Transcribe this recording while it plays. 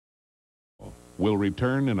will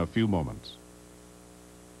return in a few moments.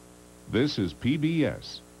 This is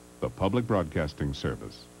PBS, the Public Broadcasting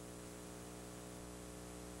Service.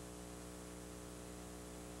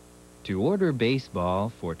 To order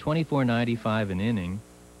baseball for $24.95 an inning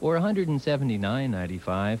or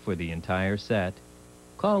 $179.95 for the entire set,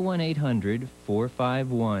 call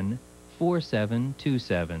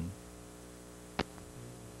 1-800-451-4727.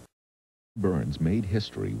 Burns made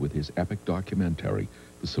history with his epic documentary,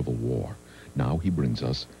 The Civil War. Now he brings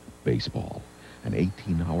us baseball, an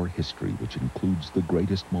 18-hour history which includes the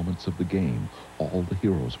greatest moments of the game, all the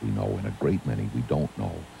heroes we know and a great many we don't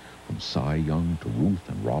know. From Cy Young to Ruth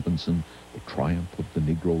and Robinson, the triumph of the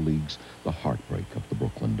Negro Leagues, the heartbreak of the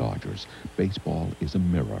Brooklyn Dodgers. Baseball is a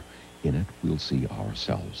mirror. In it, we'll see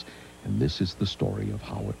ourselves. And this is the story of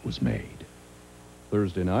how it was made.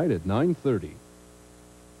 Thursday night at 9:30.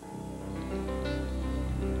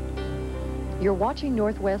 You're watching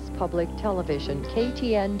Northwest Public Television,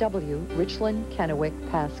 KTNW, Richland,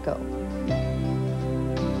 Kennewick, Pasco.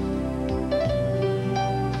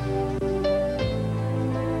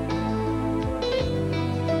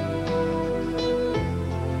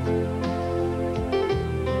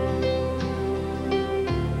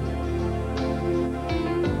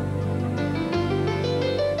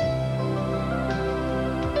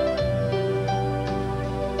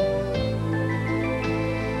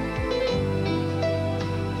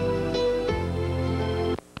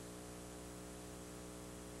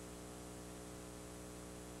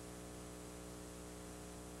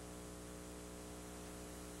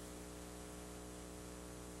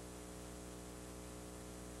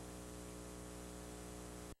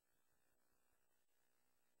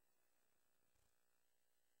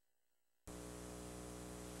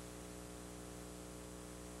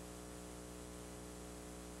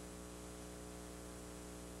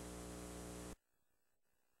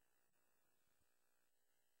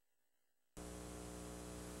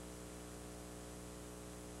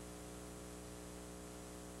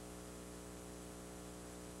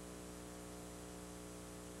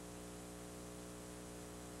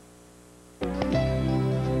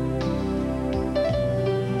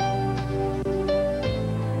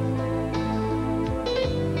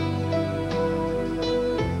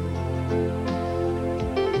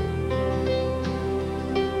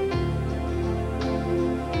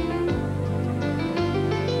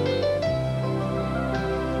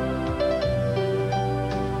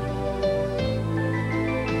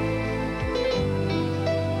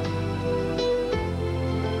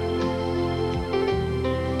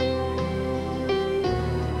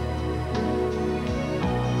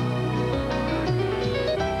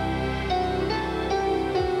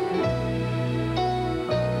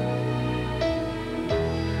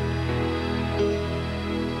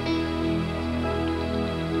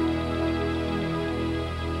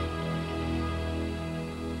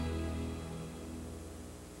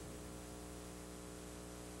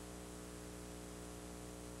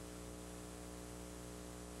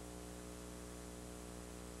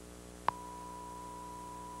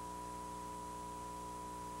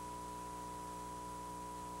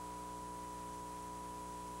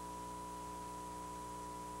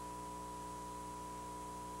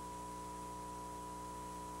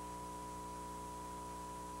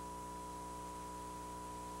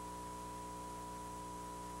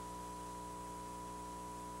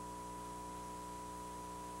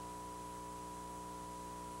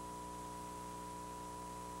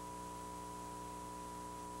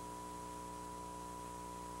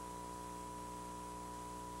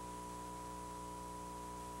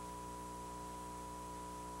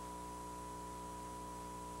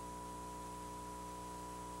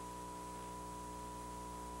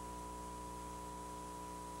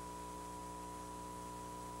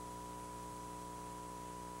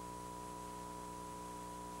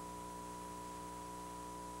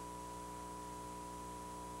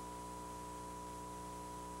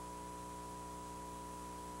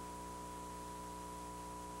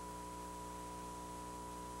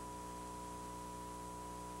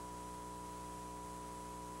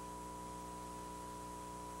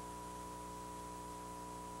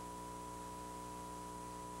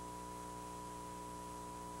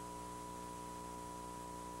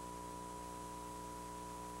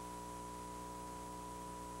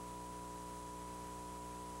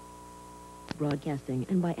 Broadcasting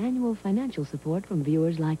and by annual financial support from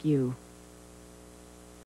viewers like you.